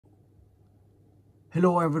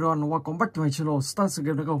Hello everyone, welcome back to my channel Start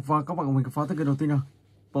Game Đánh Cầu và các bạn của mình phá tới game đầu tiên nào.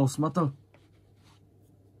 Bowmasters.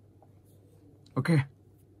 Ok.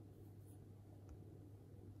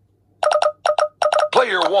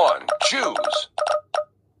 Player 1, choose.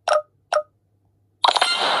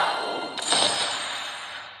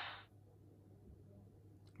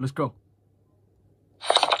 Let's go.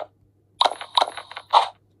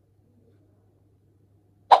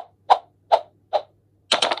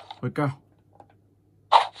 Hơi cao.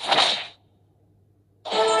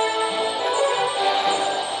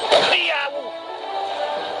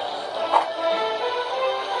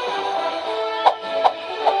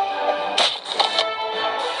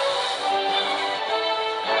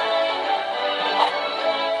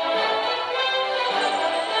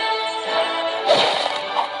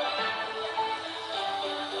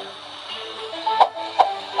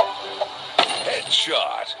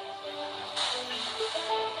 Headshot.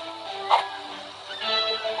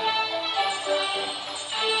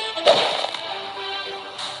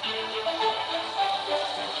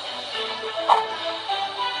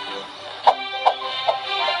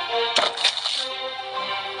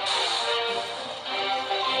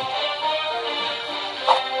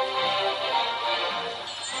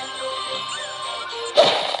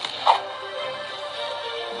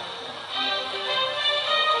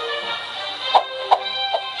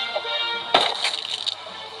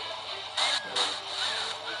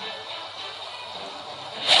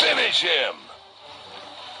 Finish him.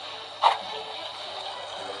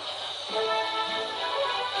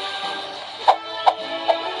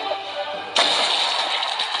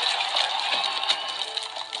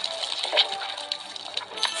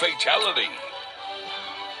 Fatality.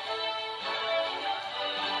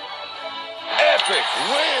 Epic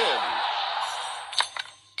win.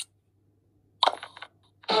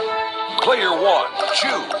 Player 1,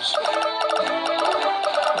 choose.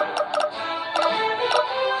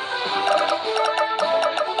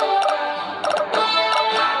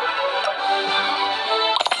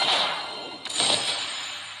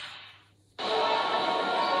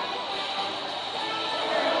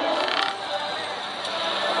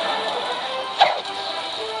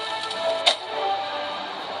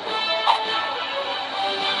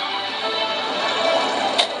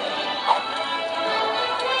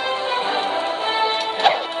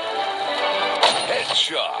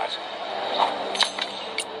 Headshot.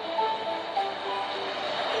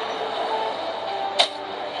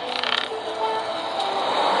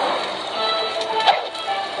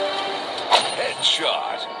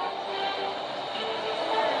 Headshot.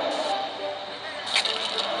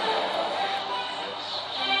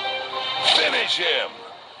 Finish him.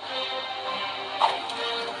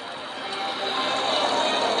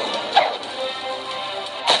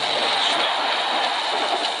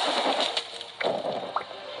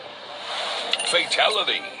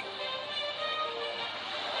 Fatality.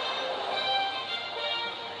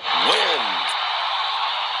 Win.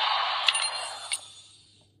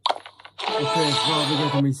 Ok, và bây giờ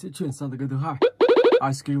thì mình sẽ chuyển sang tới game thứ hai.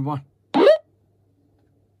 Ice Cream One.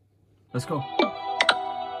 Let's go.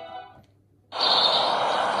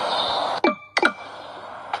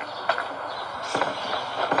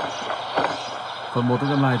 Phần 1 trong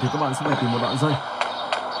game này thì các bạn sẽ phải tìm một đoạn dây.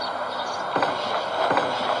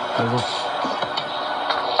 Được rồi.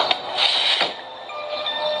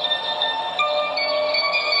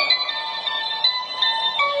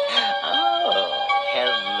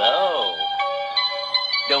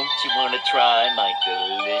 Don't you want to try my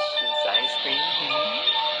delicious ice cream?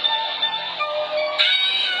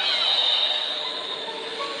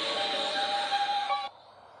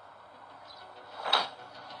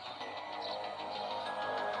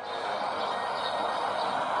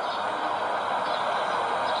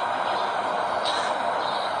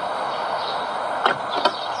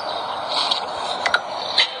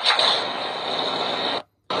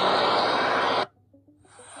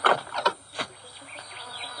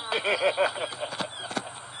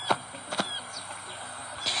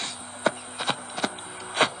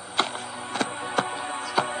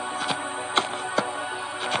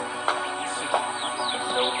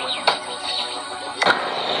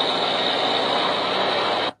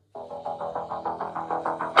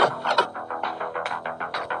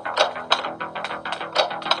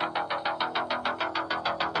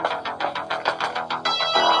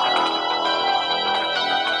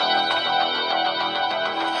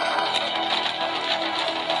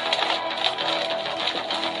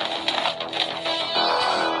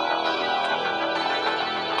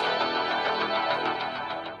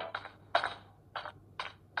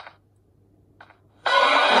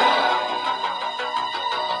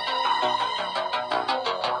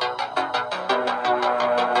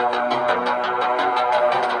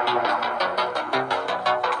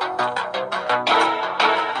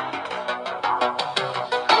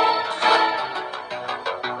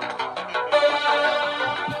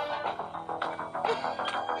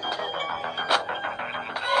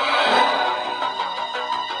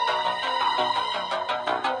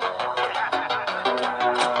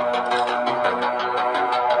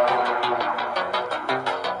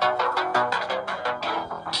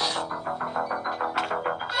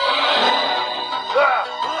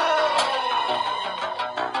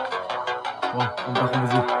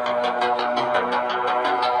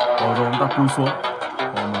 cúi xuống.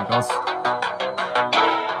 Oh my god.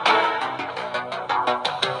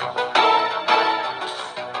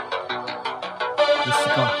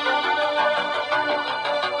 Jessica.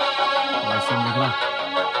 Và xem như thế nào.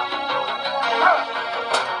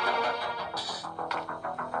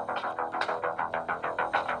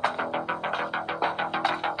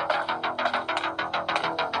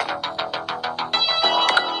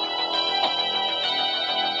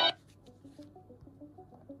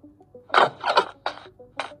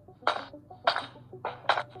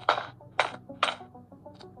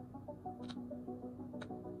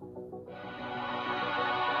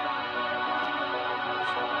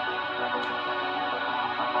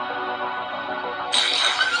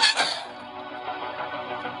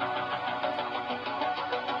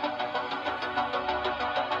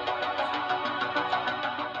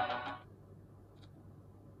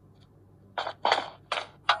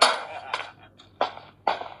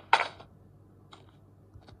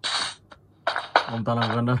 Ông ta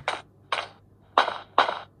là gần đây.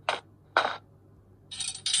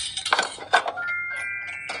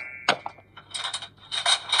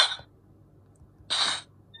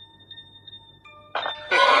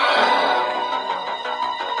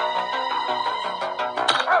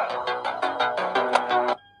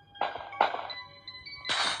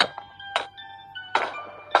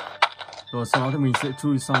 Rồi sau đó thì mình sẽ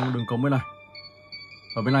chui sang đường cống bên này.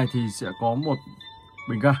 Ở bên này thì sẽ có một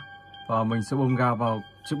bình ga và mình sẽ bơm ga vào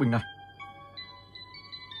chiếc bình này.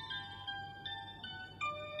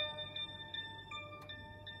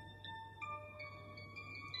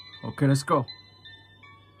 Ok, let's go.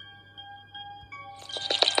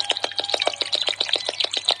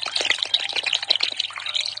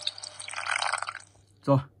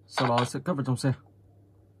 Rồi, sau đó sẽ cất vào trong xe.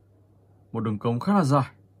 Một đường cống khá là dài.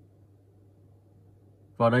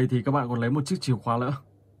 Vào đây thì các bạn còn lấy một chiếc chìa khóa nữa.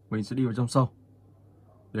 Mình sẽ đi vào trong sâu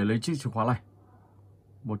để lấy chiếc chìa khóa này.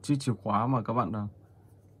 Một chiếc chìa khóa mà các bạn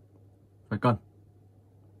phải cần.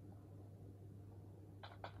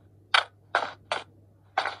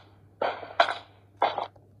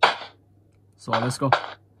 So let's go.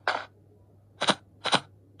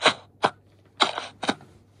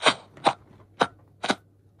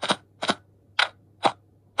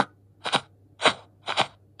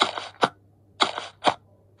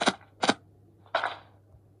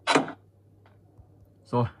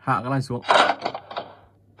 Rồi, hạ cái này xuống.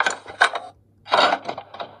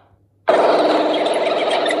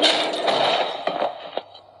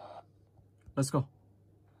 Let's go.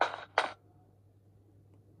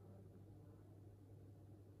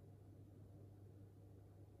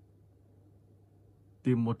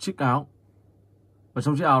 Tìm một chiếc áo. Và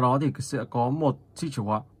trong chiếc áo đó thì sẽ có một chiếc chìa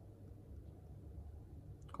khóa.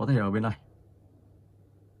 Có thể ở bên này.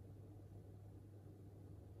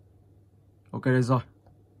 Ok, đây rồi.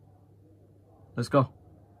 Let's go.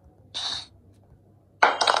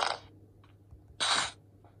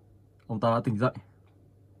 Ông ta đã tỉnh dậy.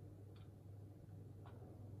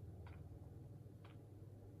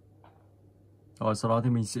 Rồi sau đó thì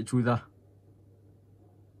mình sẽ chui ra.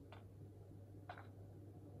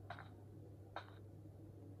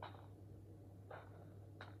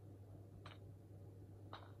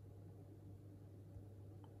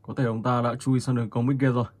 Có thể ông ta đã chui sang đường cống bên kia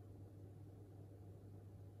rồi.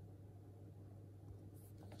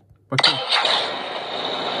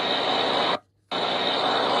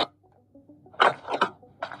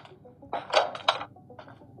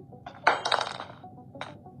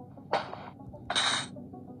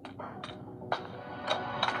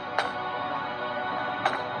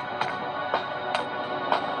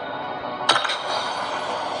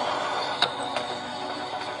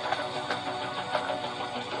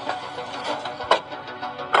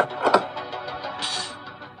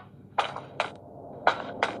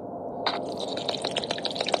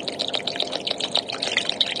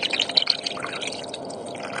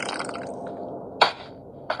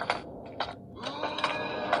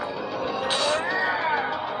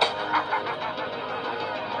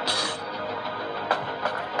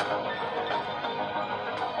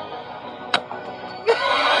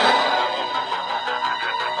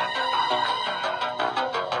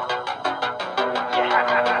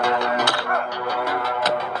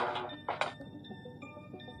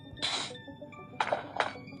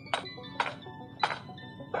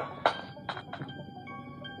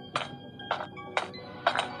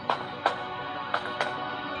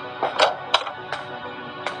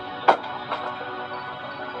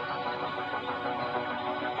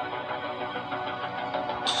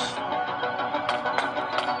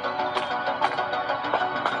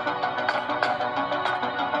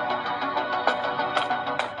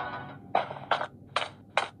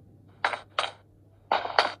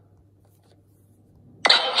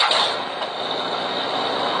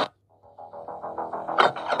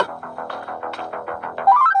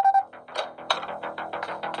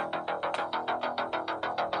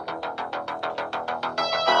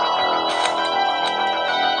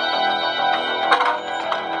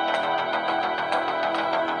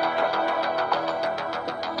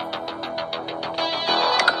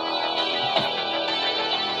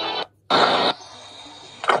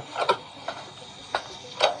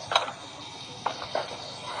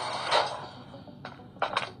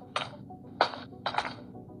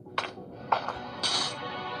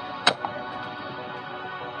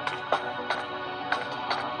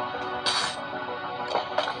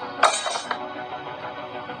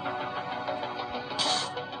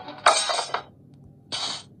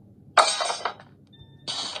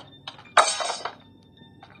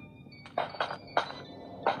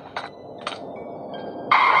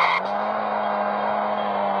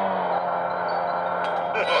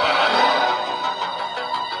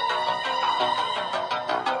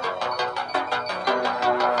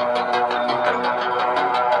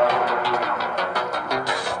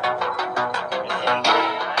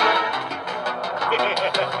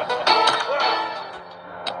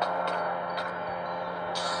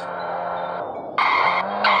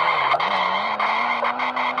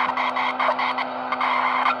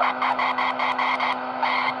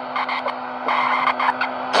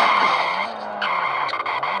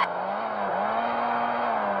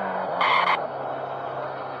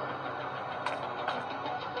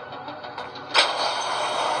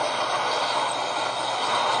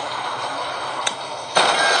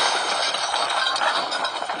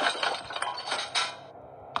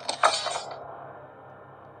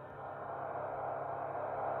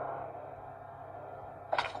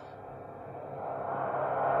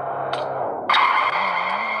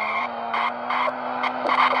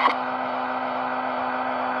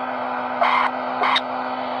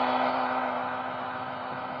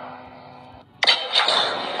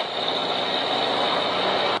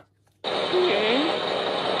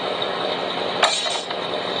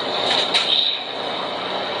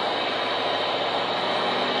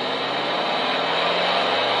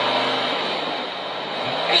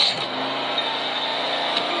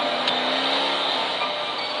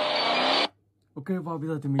 Ok, và bây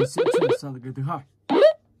giờ thì mình sẽ chuyển sang cái thứ hai,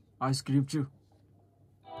 Ice Cream chưa.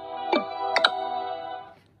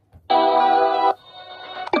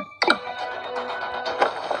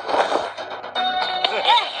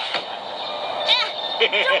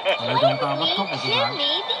 Ở đây chúng ta bắt cóc một cô gái. Và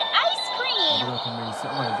bây giờ thì mình sẽ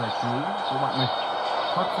phải giải cứu cô bạn này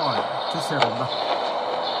thoát khỏi chiếc xe bóng đập.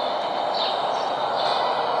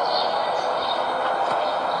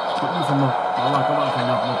 Cũng như phần 1, đó là các bạn phải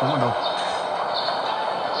nhập một tấm bản đồ.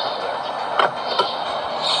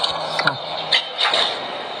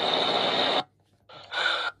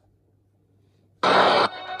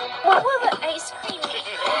 What will the ice cream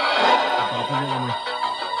make? Đó là mình.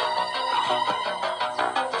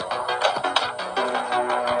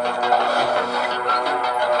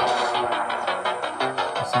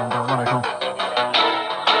 Xem có vào đây không?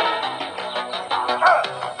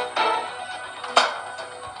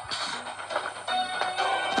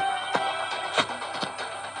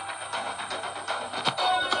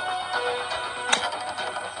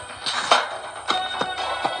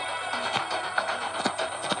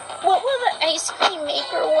 What will the ice cream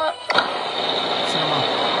maker want? Xem nào.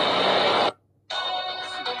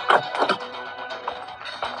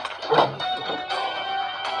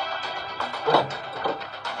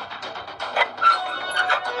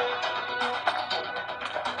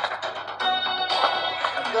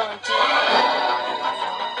 I'm going to.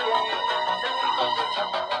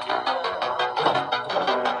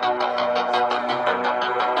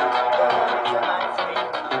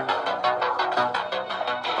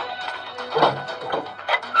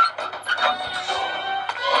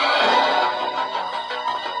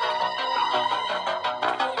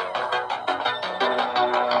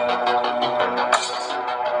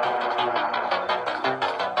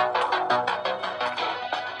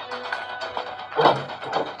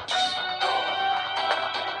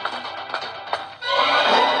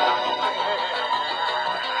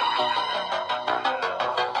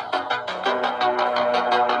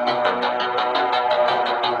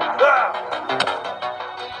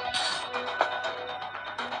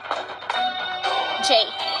 Jay,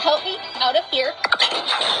 help me out of here.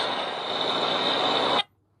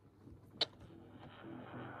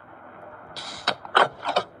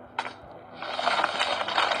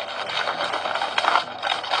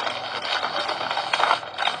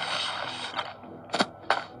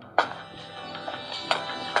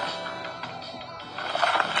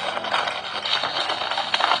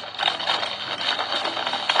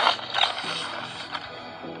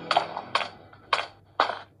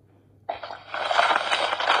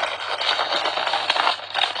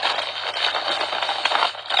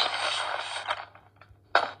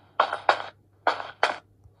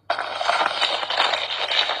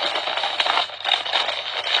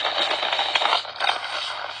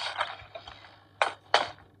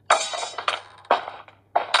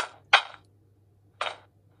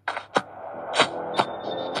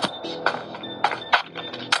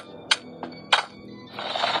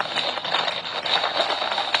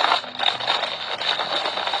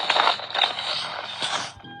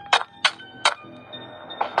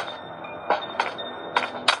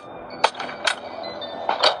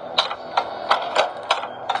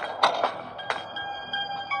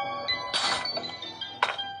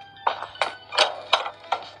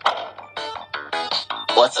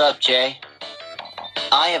 What's up, Jay?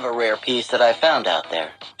 I have a rare piece that I found out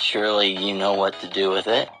there. Surely you know what to do with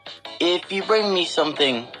it. If you bring me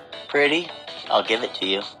something pretty, I'll give it to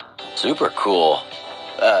you. Super cool.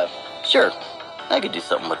 Sure. I could do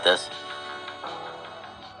something with this.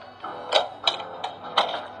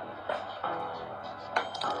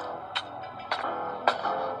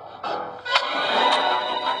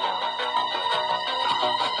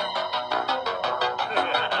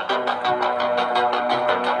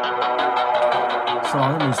 Sau đó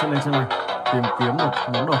thì mình sẽ lên trên này tìm kiếm một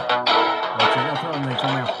món đồ, đó chính là thức ăn dành cho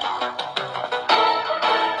mèo.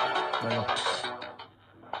 Đây rồi.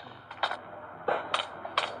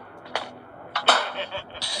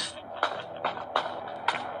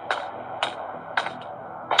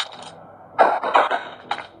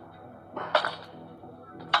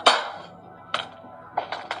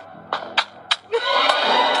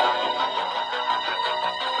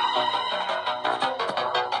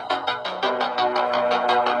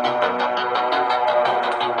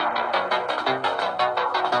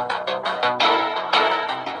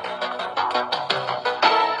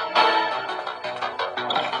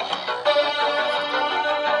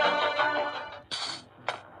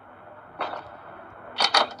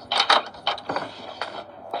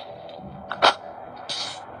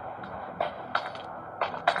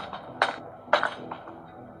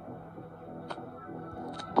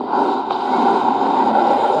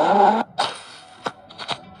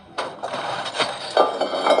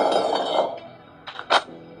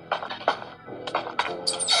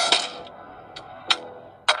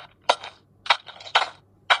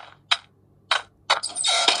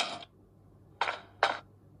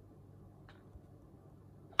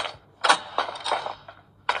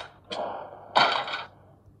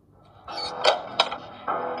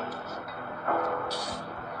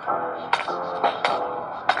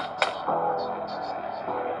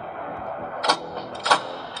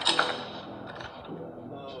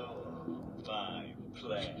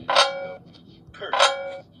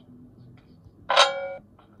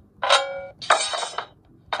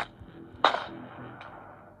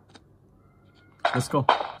 Let's go.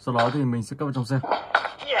 Sau đó thì mình sẽ cất vào trong xe.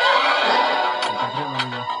 Để phát hiện là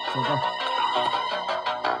mình xuống tâm.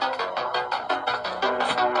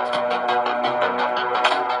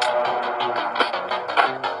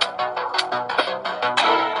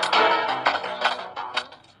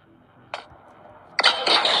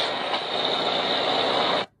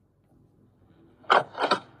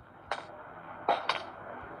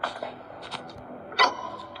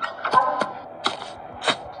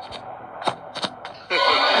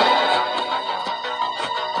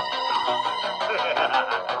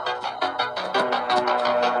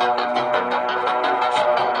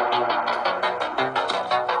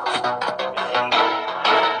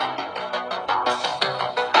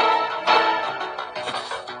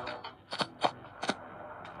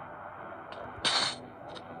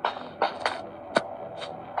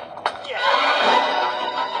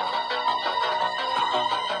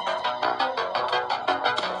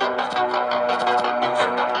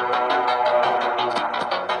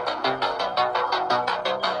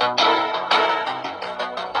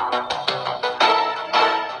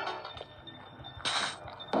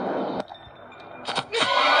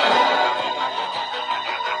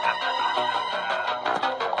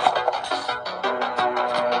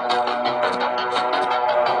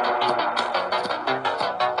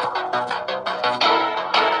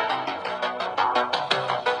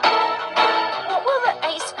 What will the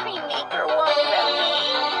ice cream maker want from me?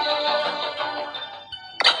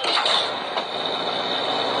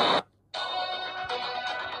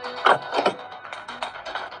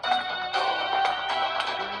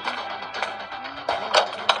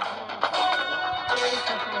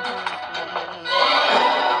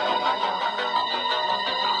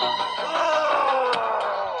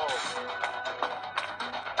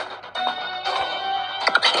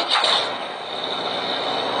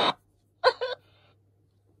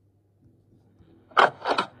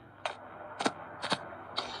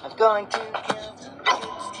 I'm going to kill some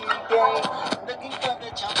kids today, looking for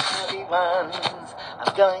the chubby ones.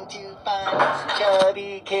 I'm going to find some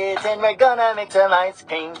chubby kids, and we're gonna make some ice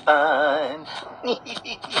cream fun.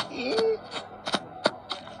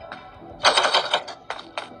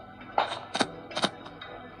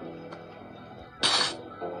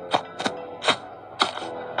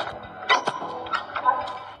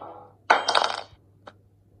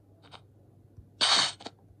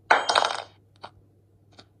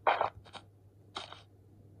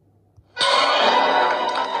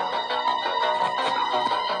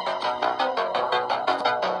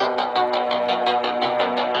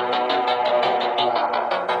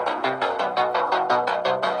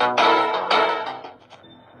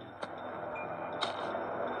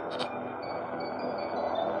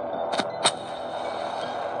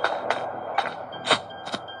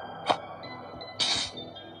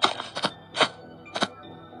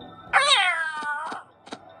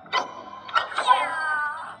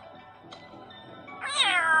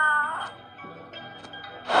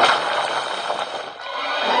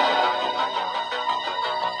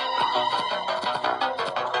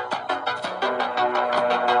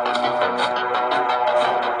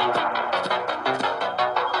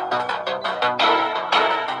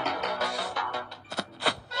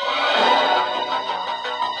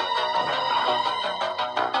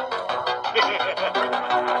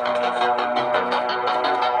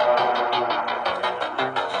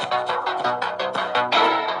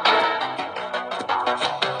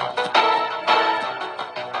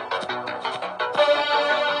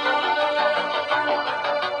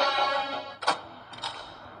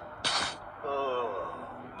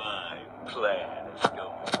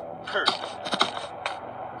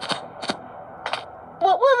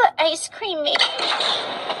 What will the ice cream make?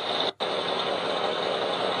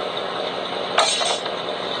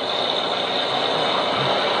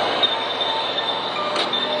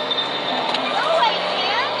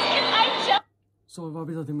 Rồi và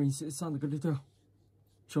bây giờ thì mình sẽ sang cái tiếp theo.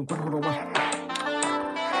 Trường quân hầu đồng bài.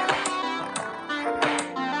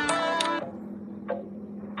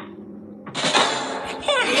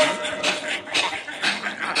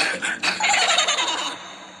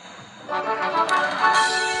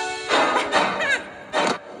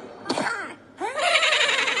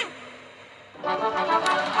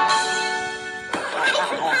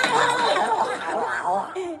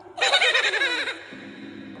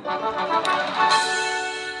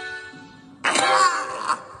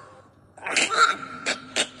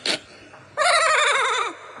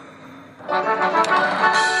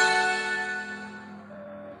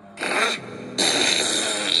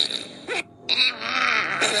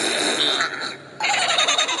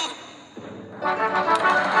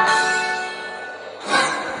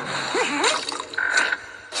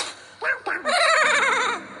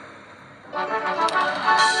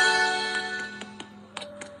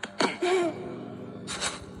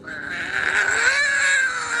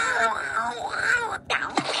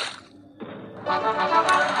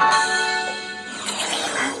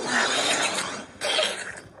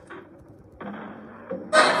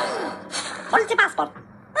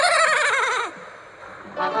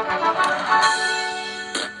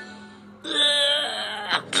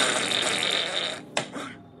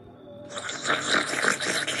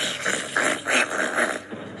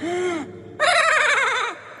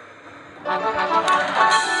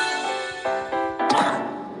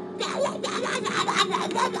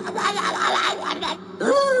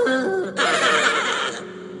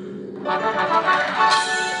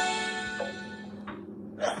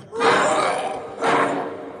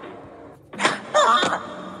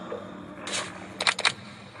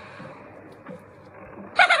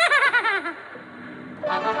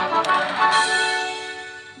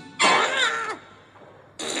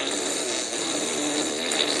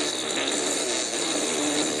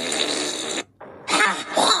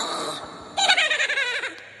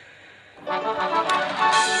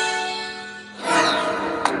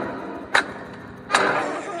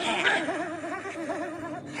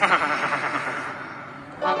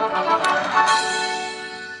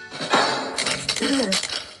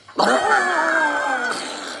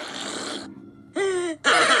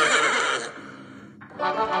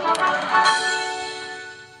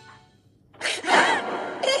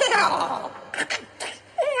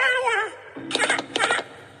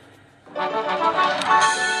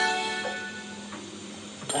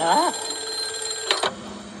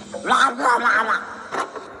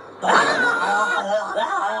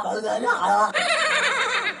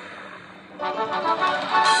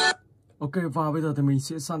 Ok, và bây giờ thì mình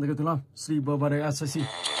sẽ sang tới cái thứ 5, Sleeper Birthday Assassin.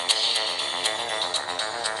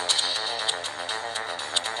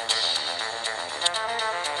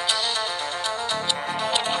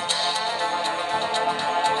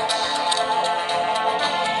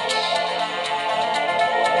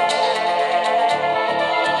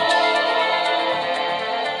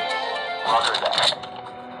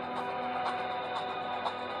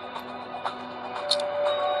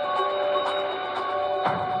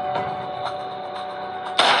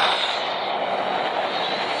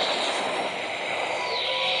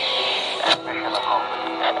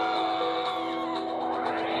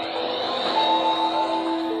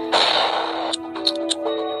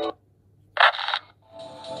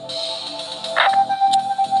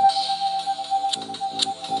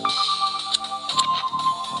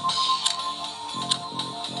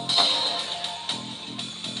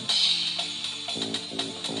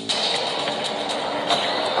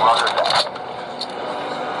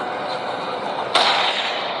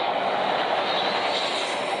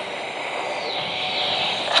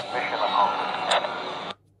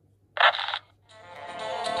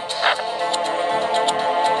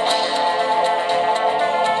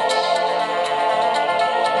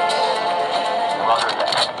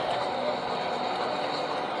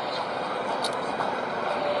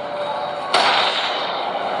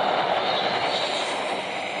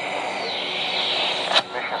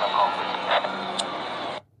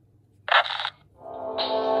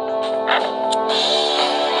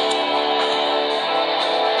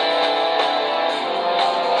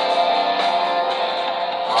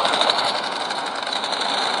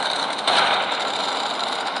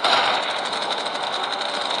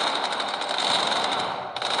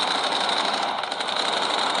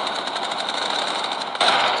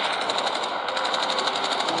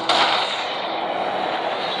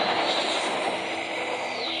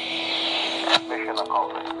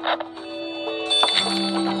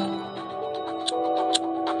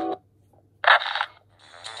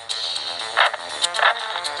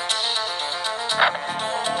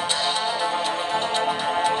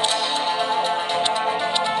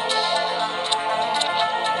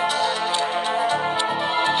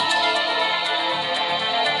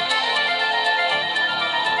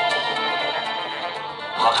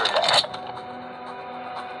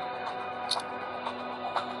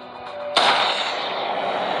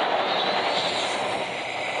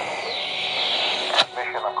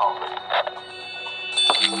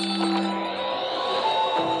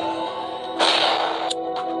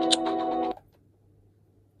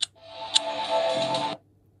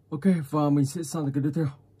 Ok, và mình sẽ sang cái tiếp theo,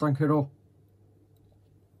 Tank Hero.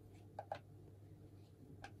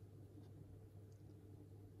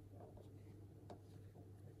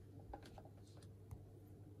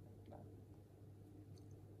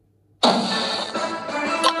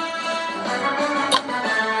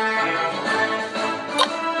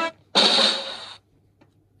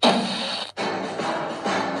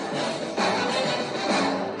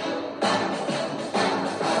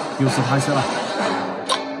 Yêu số 2 sẽ là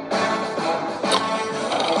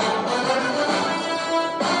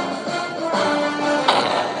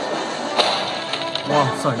wow,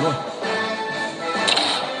 sẩy luôn.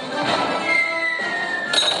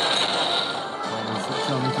 Và mình sẽ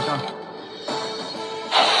treo lên cho cao.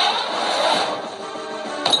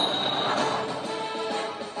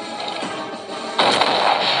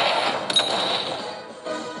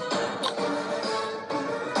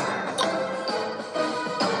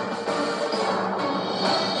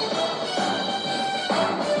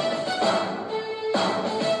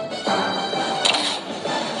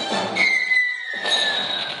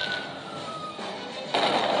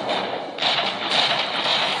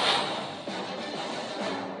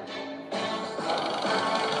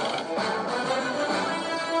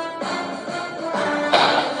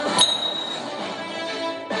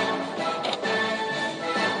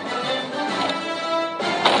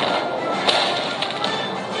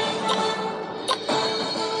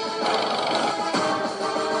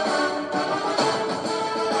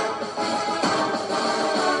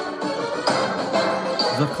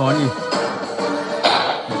 Rất khó nhỉ.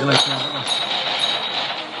 Những cái lời treo rất là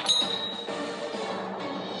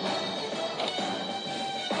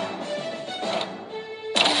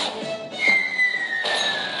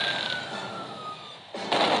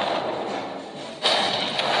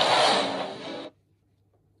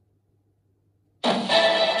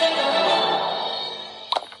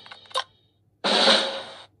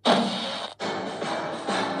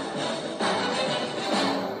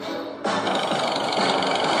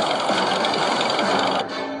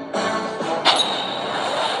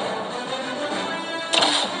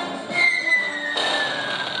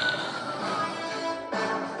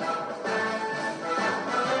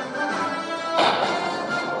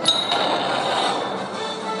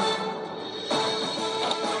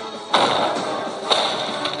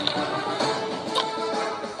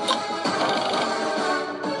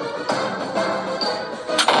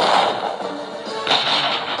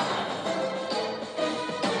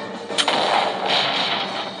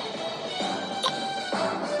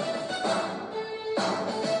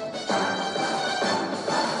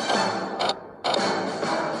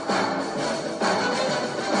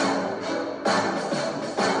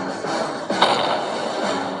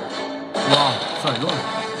wow, sẩy luôn.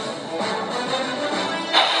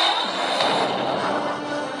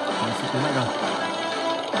 Mình sẽ tiến lại gần.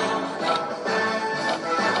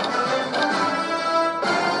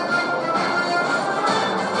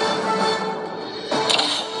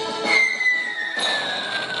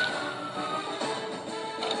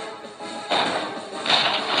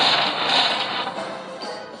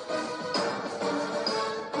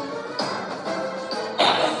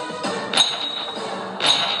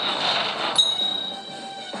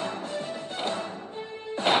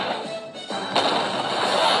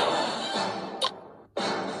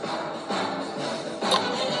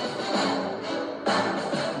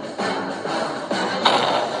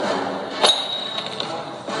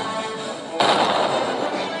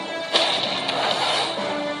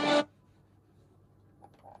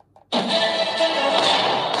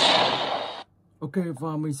 Ok,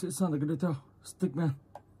 và mình sẽ sang cái tiếp theo, Stickman,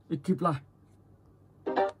 Equip lại.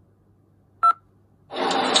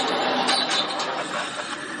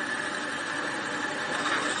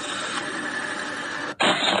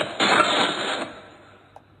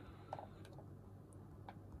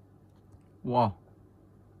 Wow.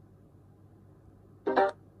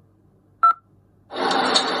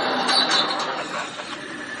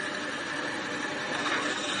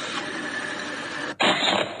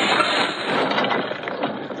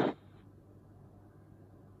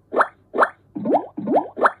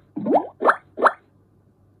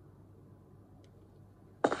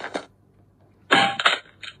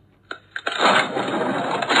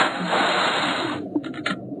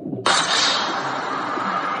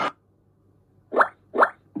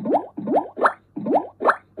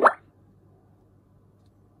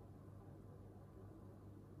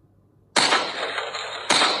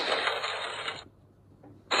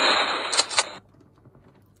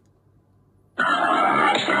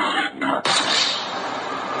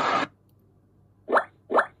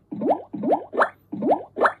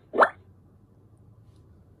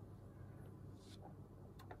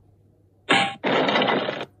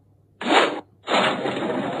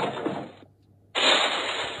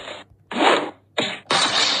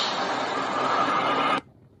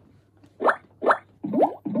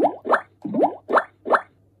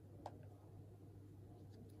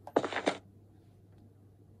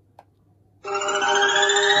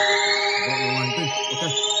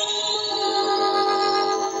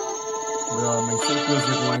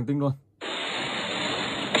 việc ngoài hành tinh luôn.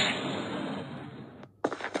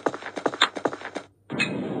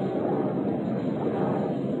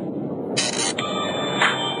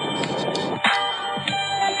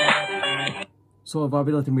 Rồi và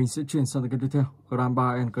bây giờ thì mình sẽ chuyển sang cái tiếp theo, Grandpa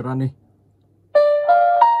and Granny.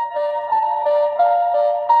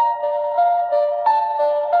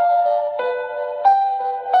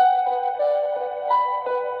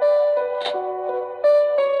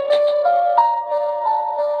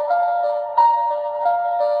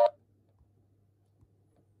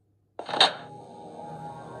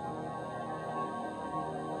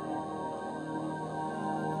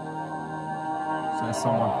 Sẽ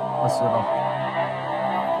xong rồi, bắt đầu đâu.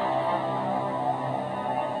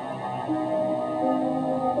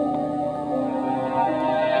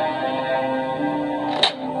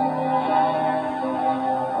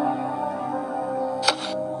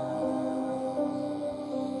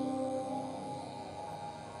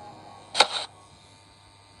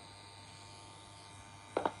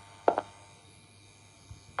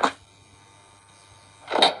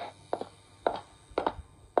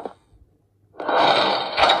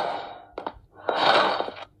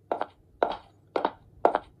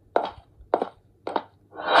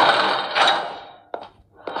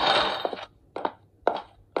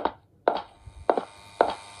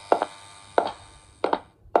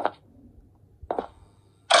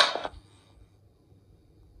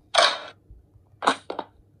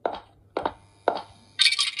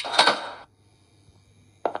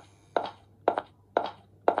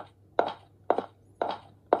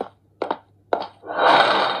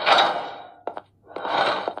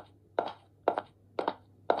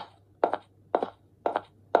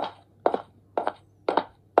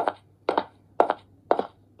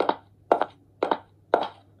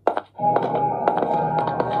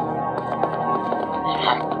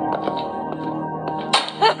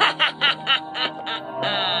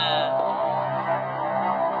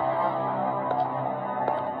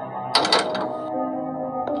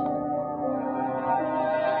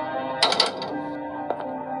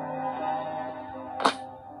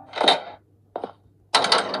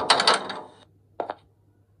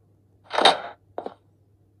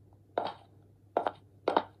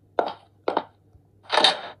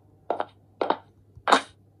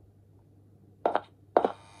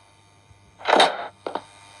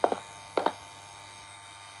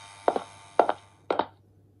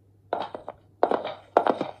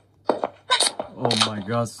 Oh my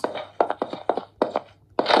gosh.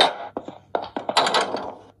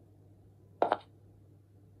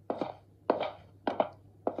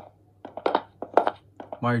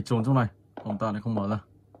 Mày trốn trong này, ông ta lại không mở ra.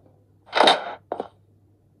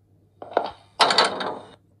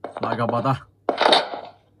 Lại gặp bà ta.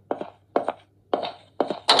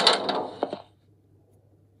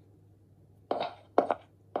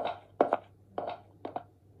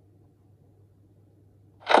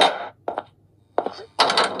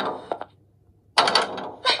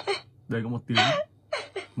 Đây có một tiếng,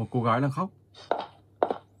 một cô gái đang khóc.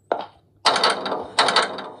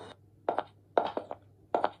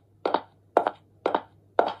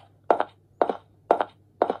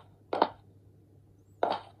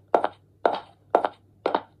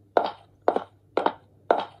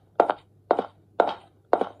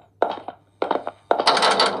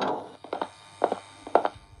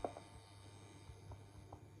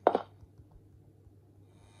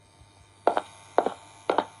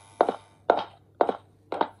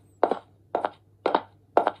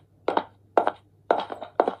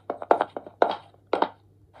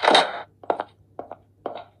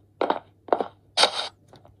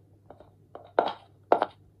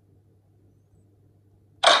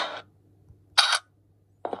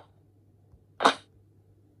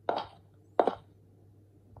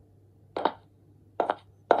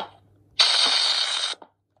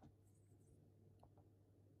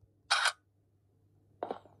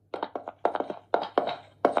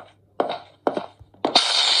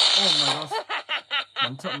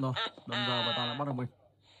 Bắn chậm rồi, đâm ra và ta đã bắt được mình.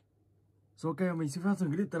 Rồi ok, mình xin phép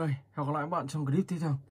dừng clip tại đây. Hẹn gặp lại các bạn trong clip tiếp theo.